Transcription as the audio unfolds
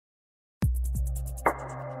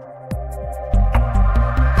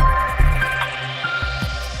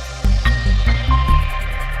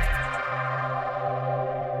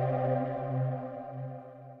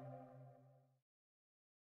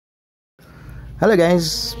Halo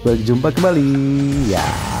guys, berjumpa kembali ya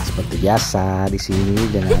seperti biasa di sini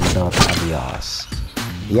dengan Adios.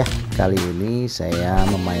 Ya, kali ini saya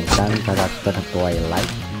memainkan karakter Twilight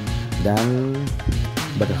dan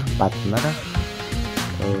berpartner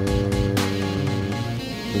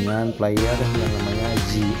dengan player yang namanya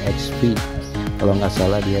ZXV. Kalau nggak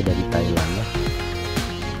salah dia dari Thailand ya.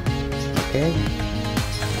 Oke,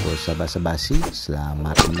 gak usah basa-basi,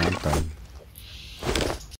 selamat menonton.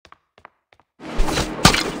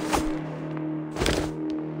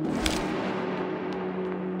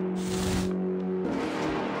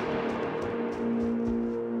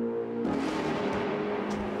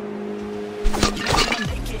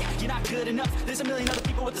 Good enough. There's a million other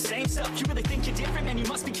people with the same stuff. You really think you're different, man? You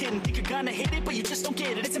must be kidding. Think you're gonna hit it, but you just don't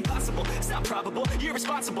get it. It's impossible. It's not probable. You're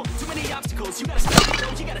irresponsible. Too many obstacles. You gotta stop it,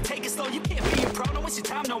 though. You gotta take it slow. You can't be a pro. Don't waste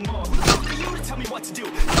your time no more. Who the fuck are you to tell me what to do?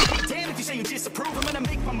 I don't give a damn if you say you disapprove. I'm gonna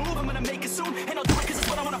make my move. I'm gonna make it soon, and I'll do it 'cause it's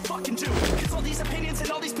what I wanna fucking do. 'Cause all these opinions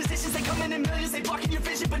and all these positions, they come in millions. They blocking your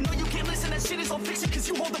vision, but no, you can't listen. That shit is all fiction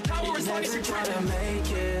 'cause you hold the power as long as you're trying to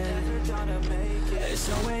make it. There's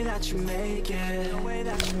no way that you make it.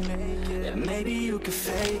 Yeah, maybe you could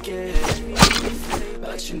fake it,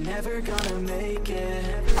 but you're never gonna make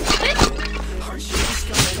it. Aren't you just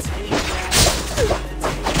gonna take that?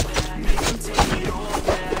 Make them take it all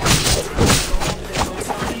back. Don't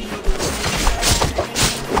tell me you believe that.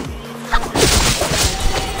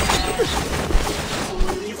 Or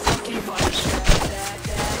will you fucking fight that?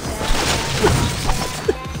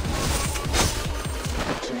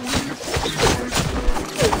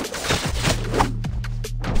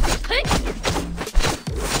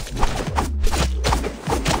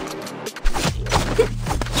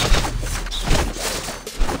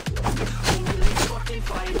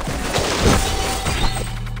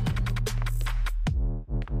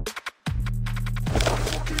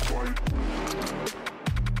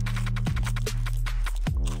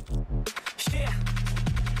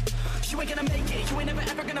 You ain't gonna make it, you ain't never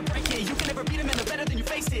ever gonna break it. You can never beat them and they're better than you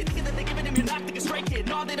faced it. Thinking that they give a damn, you're not thinking straight, kid.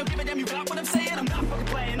 No, they don't give a damn, you got what I'm saying. I'm not fucking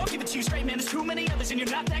playing, I'll give it to you straight, man. There's too many others and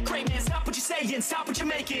you're not that great, man. Stop what you're saying, stop what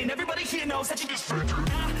you're making. Everybody here knows that you just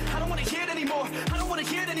I don't wanna hear it anymore, I don't wanna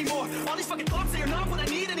hear it anymore. All these fucking thoughts, they are not what I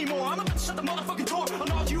need anymore. I'm about to shut the motherfucking door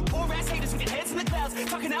on all you poor ass haters with your heads in the clouds.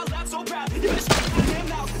 Talking out loud so proud, you're gonna shut my damn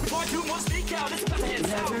mouth. Before I do more, speak out, it's about to head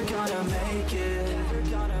south. Never gonna make it.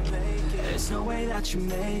 There's no way that you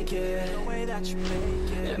make it.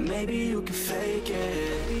 Yeah, maybe you can fake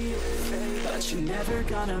it, but you're never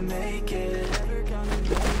gonna make it. Don't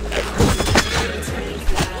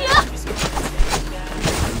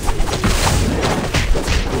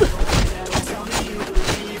tell me you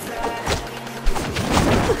believe that.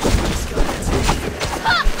 You're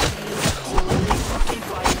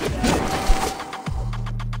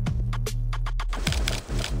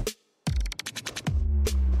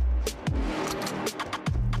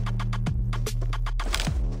gonna take that.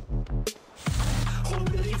 Holy fucking fight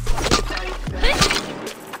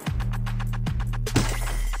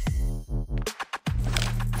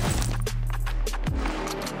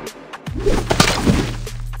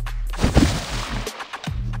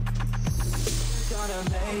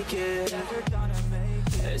Make it.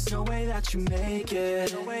 There's no way that you make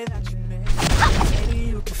it. Maybe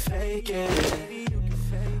you can fake it,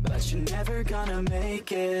 but you're never gonna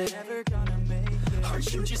make it.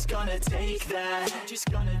 Aren't you just gonna take that?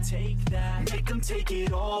 Make them take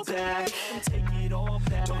it all back.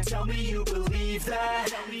 Don't tell me you believe that.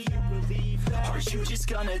 Aren't you just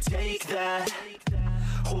gonna take that?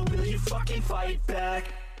 Or will you fucking fight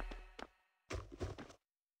back?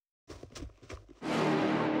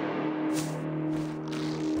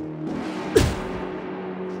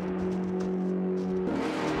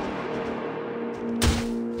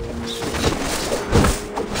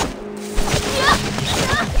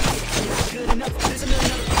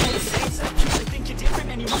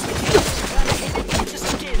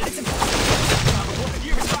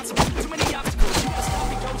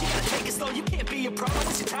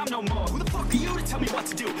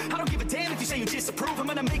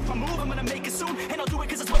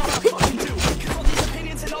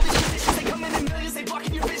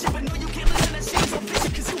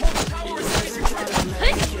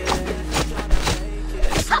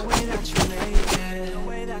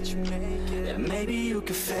 Maybe you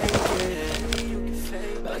could fake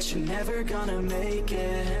it, but you're never gonna make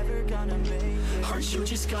it. Aren't you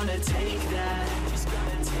just gonna take that?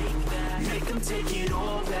 Make them take it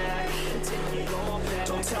all back.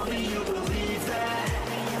 Don't tell me you believe that.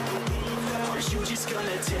 Aren't you just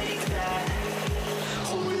gonna take that?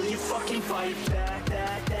 Or will you fucking fight back?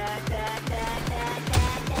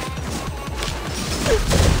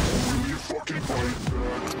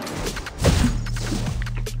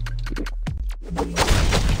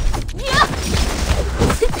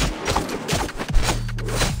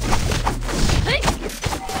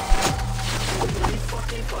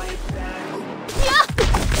 fucking fight back.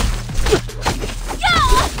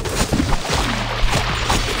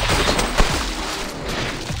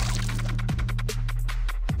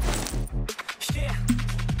 Yeah.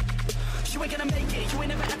 You ain't gonna make it, you ain't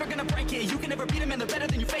never ever gonna break it. You can never beat them and they're better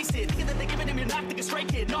than you faced it. Thinking that they're giving them, you're not thinking straight,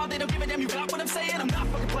 kid. No, they don't give a damn, you got what I'm saying? I'm not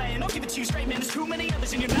fucking playing, I'll give it to you straight, man. There's too many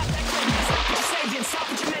others and you're not that great. Stop what you're saying, stop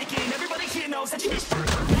what you're making. Everybody here knows that you just I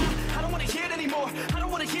don't wanna hear it anymore, I don't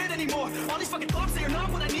wanna hear it anymore. All these fucking thoughts, they are not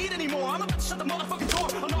what I need anymore. I'm about to shut the motherfucking door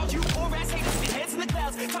on all you poor ass haters with your heads in the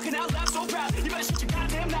clouds. Talking out loud so proud, you better shut your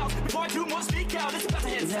goddamn mouth before I do more speak out. It's about to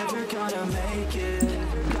head south. Never gonna make it.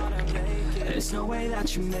 There's no way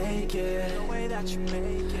that you make it.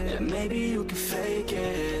 Yeah, maybe you can fake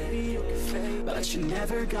it, but you're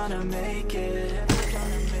never gonna make it.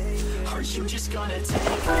 Are you just gonna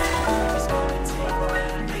take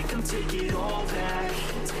that? Make them take it all back.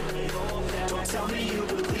 Don't tell me you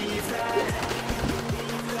believe that.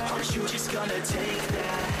 Are you just gonna take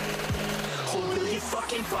that? Or will you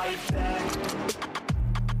fucking fight back?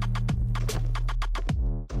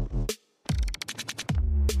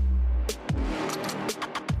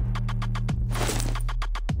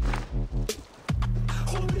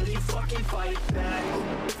 Or will you fucking fight back?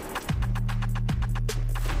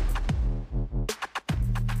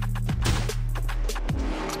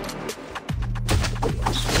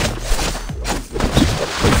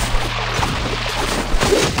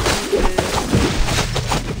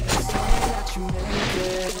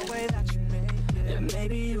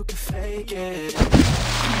 Maybe you can fake it, but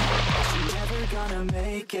you're never gonna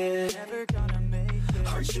make it.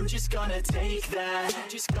 Are you just gonna take that?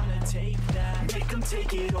 Make them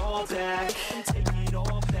take it all back.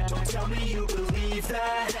 Don't tell me you believe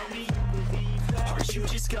that. Are you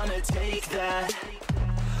just gonna take that?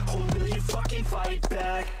 Or will you fucking fight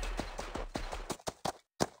back?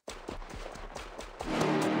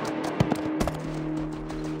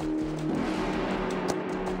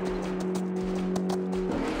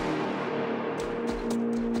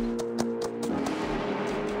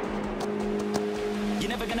 You're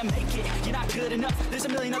never gonna make it, you're not good enough. There's a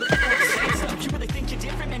million other people with the same stuff. You really think you're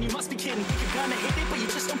different, man, you must be kidding. You're gonna hit it, but you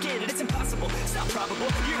just don't get it. It's impossible, it's not probable,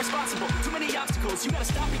 you're irresponsible. Too many obstacles, you gotta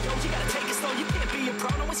stop it, yo. You gotta take it slow, you can't be a pro,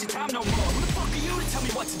 don't waste your time no more. Who the fuck are you to tell me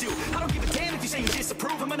what to do? I don't give a damn if you say you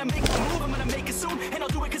disapprove. I'm gonna make a move, I'm gonna make it soon. And I'll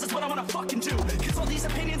do it cause it's what I wanna fucking do. Cause all these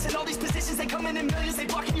opinions and all these positions, they come in millions. They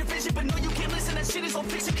blocking your vision, but no, you can't listen. That shit is all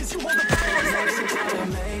fiction cause you hold the power. Never gonna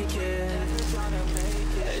make it.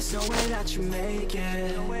 There's no way that you make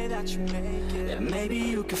it. Yeah, maybe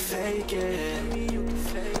you can fake it,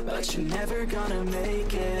 but you're never gonna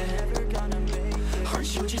make it.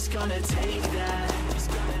 Aren't you just gonna take that?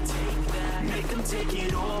 Make them take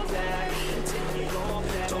it all back.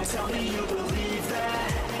 Don't tell me you believe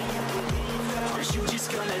that. Aren't you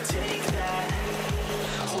just gonna take that?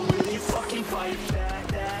 Or will you fucking fight back?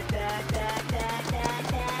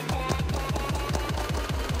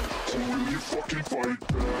 Or will you fucking fight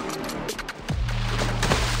back?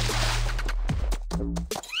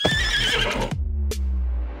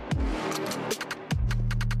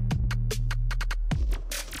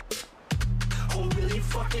 Or will you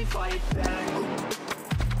fucking fight back?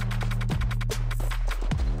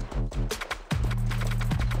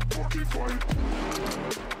 Fucking fight.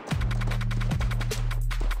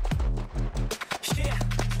 Yeah.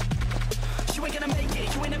 You ain't gonna make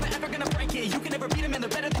it, you ain't never ever gonna break it. You can never beat them and they're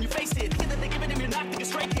better than you faced it. Thinking that they're giving them, you're not thinking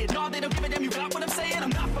straight, kid. No, they don't give a damn, you got what I'm saying? I'm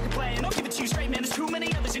not fucking playing, I'll give it to you straight, man. There's too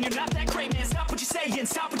many others and you're not that great, man. Stop what you're saying,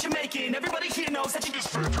 stop what you're making. Everybody here knows that you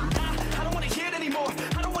just I don't wanna hear it anymore,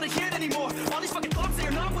 I don't wanna hear it anymore. All these fucking thoughts, they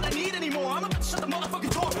are not what I need anymore. I'm about to shut the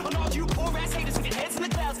motherfucking door on all you poor ass haters with your heads in the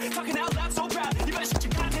clouds. Talking out loud so proud, you better shut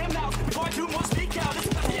your goddamn mouth before I do more speak out. It's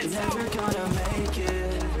about to head south. Never gonna make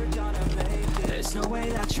it. There's no way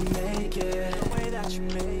that you make it.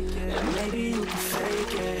 Yeah, maybe you can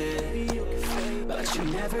fake it, but you're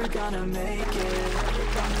never gonna make it.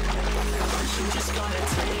 Aren't you just gonna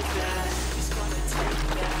take that?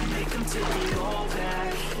 Make them take it all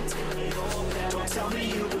back. Don't tell me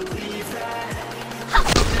you believe that.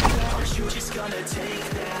 Aren't you just gonna take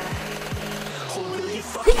that? Or will you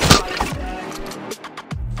fucking fight back?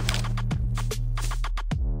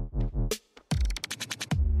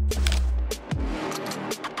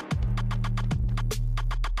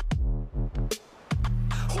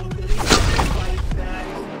 Or will you fucking fight back?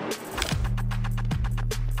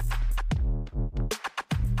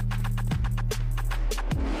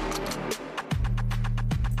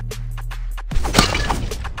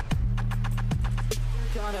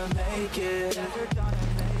 Gonna make it.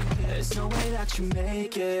 There's no way that you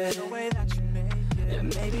make it. Yeah,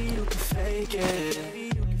 maybe you can fake it,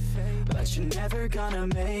 never gonna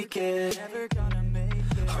make it.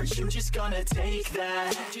 Aren't you just gonna take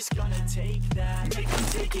that? Make them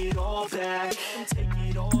take it all back.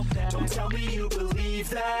 Don't tell me you believe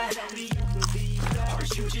that.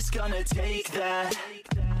 Aren't you just gonna take that?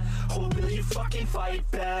 Or will you fucking fight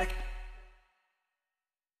back?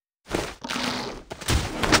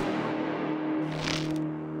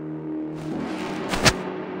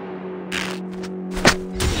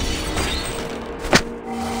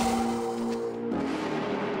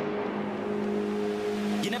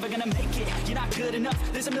 You're never gonna make it, you're not good enough.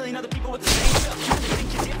 There's a million other people with the same stuff. You really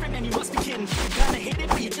think you're different, man, you must be kidding. You kinda hit it,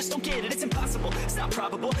 but you just don't get it. It's impossible, it's not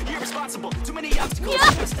probable, you're irresponsible. Too many obstacles, you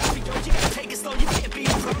gotta stop it, yo. You gotta take it slow, you can't be a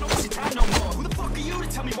pro, don't waste your time no more. Who the fuck are you to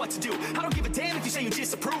tell me what to do? I don't give a damn if you say you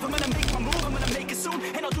disapprove. I'm gonna make my move, I'm gonna make it soon.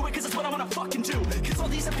 And I'll do it cause it's what I wanna fucking do. Cause all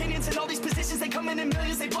these opinions and all these positions, they come in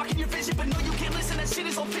millions. They blocking your vision, but no, you can't listen. That shit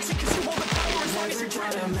is all fiction cause you hold the power as long as you're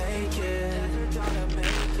trying to make it.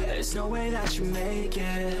 There's no way that you make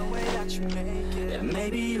it. Yeah,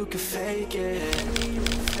 maybe you could fake it,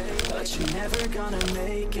 but you're never gonna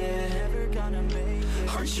make it.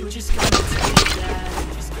 Aren't you just gonna take that?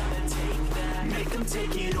 Make them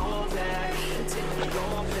take it all back.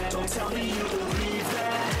 Don't tell me you believe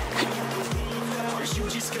that. Aren't you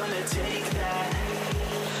just gonna take that?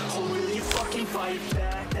 Or will you fucking fight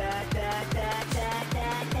back?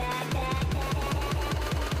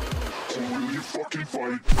 Or will you fucking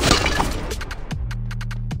fight?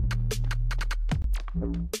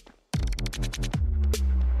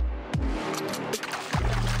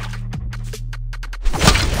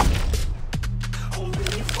 Or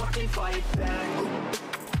will you fucking fight back?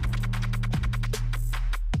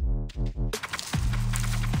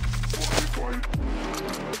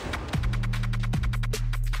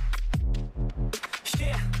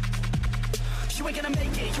 Yeah. You ain't gonna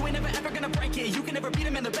make it, you ain't never ever gonna break it. You can never beat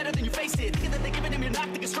them and they're better than you face it. Thinking that they giving them, you're not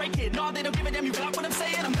thinking straight, kid. No, they don't give a damn, you got what I'm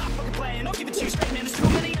saying. I'm not fucking playing, I'll give it to you straight, man. There's too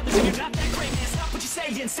many others and you're not that great, man. Stop what you're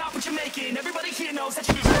saying, stop what you're making. Everybody here knows that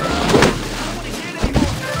you deserve it. I don't wanna hear it anymore,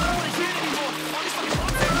 I don't wanna hear it anymore. All these fucking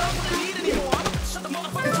thoughts, I don't wanna need anymore. I'm about to shut the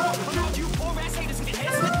motherfucking door on all you poor ass haters and get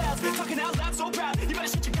hands in the clouds. Talking out loud so proud, you better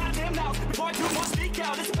shut your goddamn mouth before I do more speak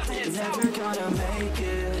out. It's about to head south. Never gonna make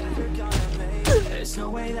it. There's no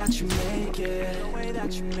way that you make it.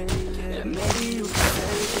 Yeah, maybe you can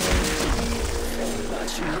fake it, but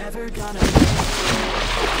you're never gonna make it.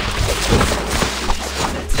 You're just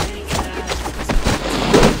gonna take that.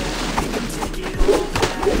 You can take it all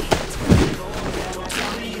back. Don't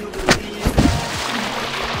tell me you believe that.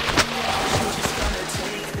 You're just gonna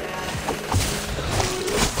take that.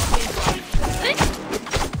 Fucking fight back.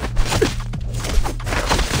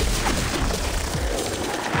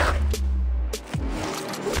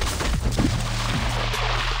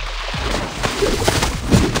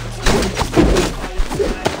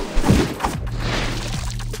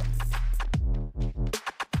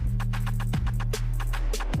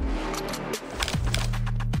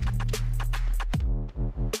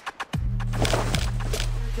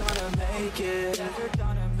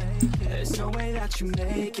 There's no way that you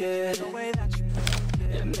make it.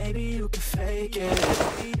 Yeah, maybe you can fake it,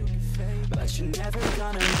 but you're never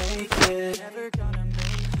gonna make it.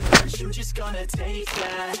 Aren't you just gonna take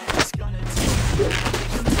that?